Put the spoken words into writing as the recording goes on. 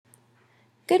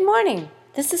Good morning.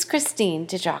 This is Christine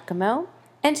DiGiacomo,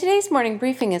 and today's morning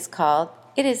briefing is called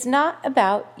It Is Not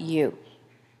About You.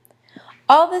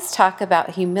 All this talk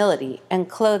about humility and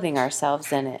clothing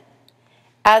ourselves in it.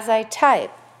 As I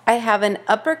type, I have an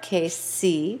uppercase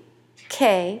C,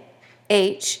 K,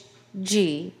 H,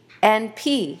 G, and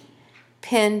P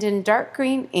pinned in dark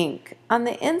green ink on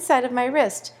the inside of my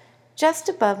wrist just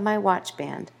above my watch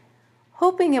band,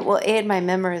 hoping it will aid my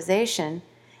memorization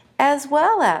as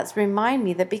well as remind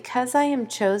me that because I am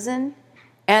chosen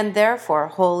and therefore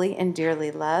holy and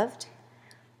dearly loved,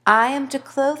 I am to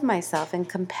clothe myself in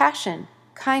compassion,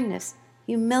 kindness,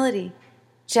 humility,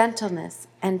 gentleness,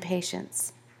 and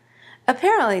patience.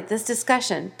 Apparently, this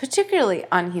discussion, particularly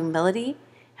on humility,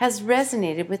 has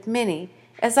resonated with many,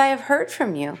 as I have heard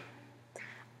from you.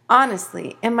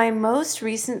 Honestly, in my most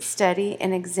recent study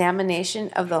and examination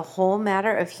of the whole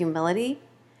matter of humility,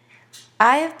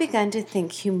 I have begun to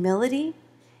think humility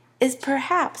is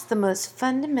perhaps the most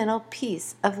fundamental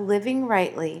piece of living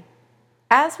rightly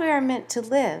as we are meant to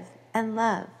live and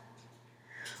love.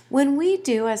 When we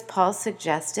do as Paul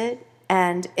suggested,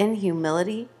 and in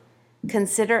humility,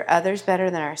 consider others better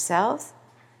than ourselves,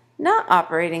 not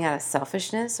operating out of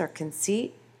selfishness or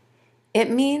conceit, it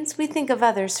means we think of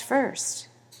others first.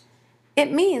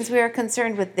 It means we are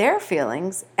concerned with their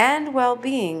feelings and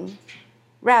well-being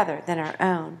rather than our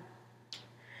own.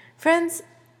 Friends,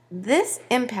 this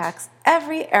impacts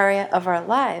every area of our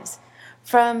lives,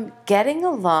 from getting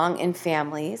along in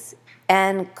families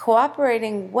and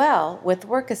cooperating well with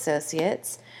work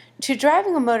associates to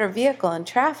driving a motor vehicle in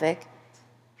traffic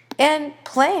and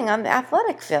playing on the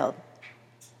athletic field.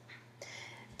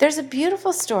 There's a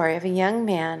beautiful story of a young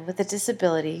man with a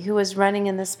disability who was running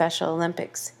in the Special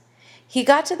Olympics. He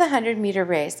got to the 100-meter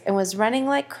race and was running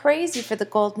like crazy for the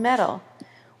gold medal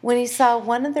when he saw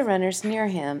one of the runners near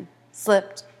him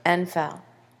slipped and fell.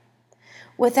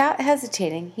 Without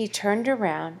hesitating, he turned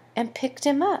around and picked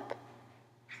him up.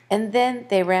 And then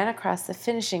they ran across the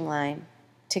finishing line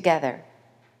together,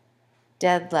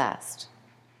 dead last.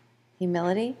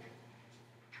 Humility?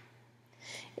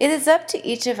 It is up to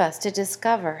each of us to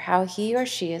discover how he or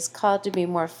she is called to be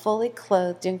more fully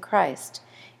clothed in Christ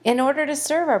in order to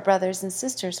serve our brothers and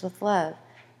sisters with love,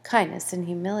 kindness, and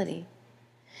humility.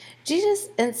 Jesus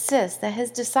insists that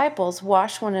his disciples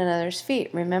wash one another's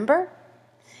feet, remember?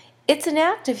 It's an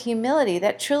act of humility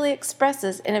that truly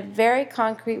expresses in a very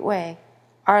concrete way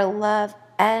our love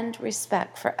and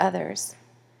respect for others.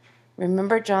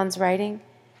 Remember John's writing?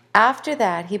 After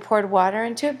that, he poured water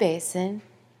into a basin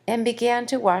and began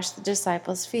to wash the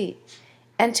disciples' feet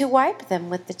and to wipe them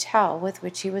with the towel with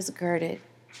which he was girded.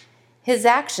 His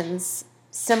actions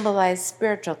symbolized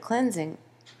spiritual cleansing,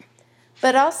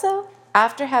 but also,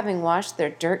 after having washed their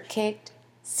dirt-caked,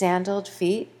 sandaled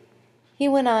feet, he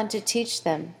went on to teach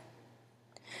them.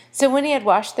 So when he had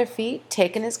washed their feet,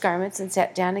 taken his garments, and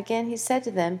sat down again, he said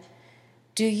to them,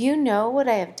 "Do you know what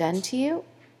I have done to you?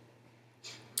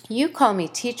 You call me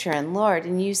teacher and Lord,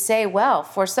 and you say, well,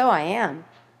 for so I am.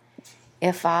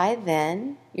 If I,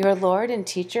 then, your Lord and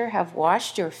teacher, have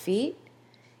washed your feet,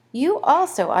 you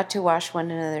also ought to wash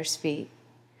one another's feet.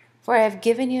 For I have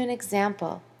given you an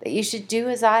example, that you should do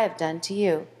as I have done to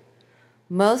you.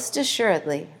 Most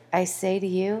assuredly, I say to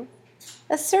you,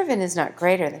 a servant is not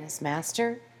greater than his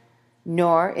master,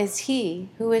 nor is he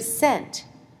who is sent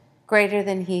greater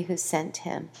than he who sent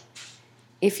him.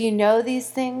 If you know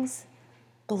these things,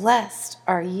 blessed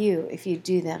are you if you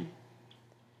do them."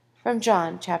 From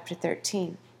John chapter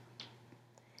 13.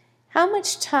 How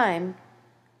much time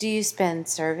do you spend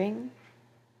serving?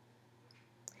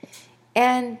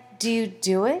 And do you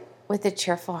do it with a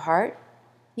cheerful heart?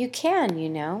 You can, you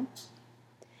know.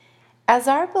 As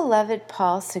our beloved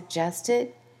Paul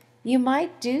suggested, you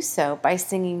might do so by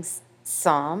singing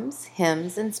psalms,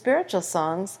 hymns, and spiritual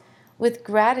songs with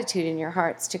gratitude in your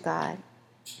hearts to God.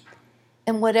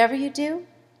 And whatever you do,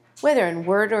 whether in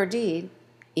word or deed,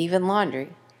 even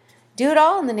laundry, do it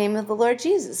all in the name of the Lord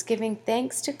Jesus, giving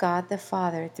thanks to God the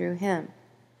Father through him.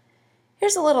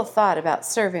 Here's a little thought about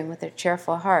serving with a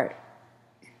cheerful heart.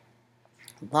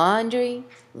 Laundry,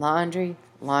 laundry,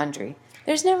 laundry.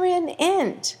 There's never an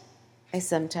end, I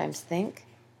sometimes think.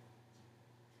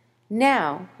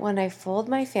 Now, when I fold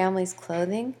my family's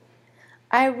clothing,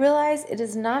 I realize it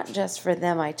is not just for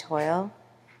them I toil.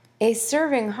 A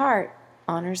serving heart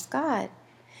honors God.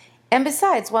 And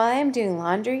besides, while I am doing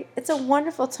laundry, it's a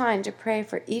wonderful time to pray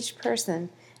for each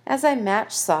person as I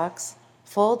match socks,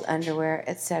 fold underwear,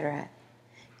 etc.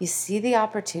 You see the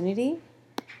opportunity?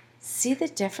 See the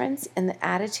difference in the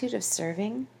attitude of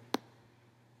serving?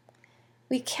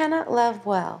 We cannot love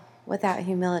well without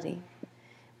humility,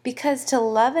 because to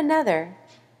love another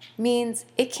means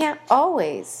it can't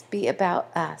always be about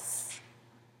us.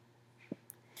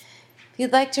 If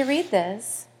you'd like to read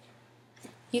this,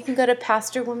 you can go to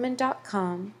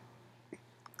pastorwoman.com,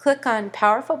 click on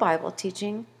Powerful Bible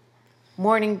Teaching,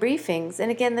 Morning Briefings,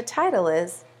 and again the title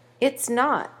is It's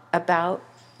Not About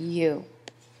You.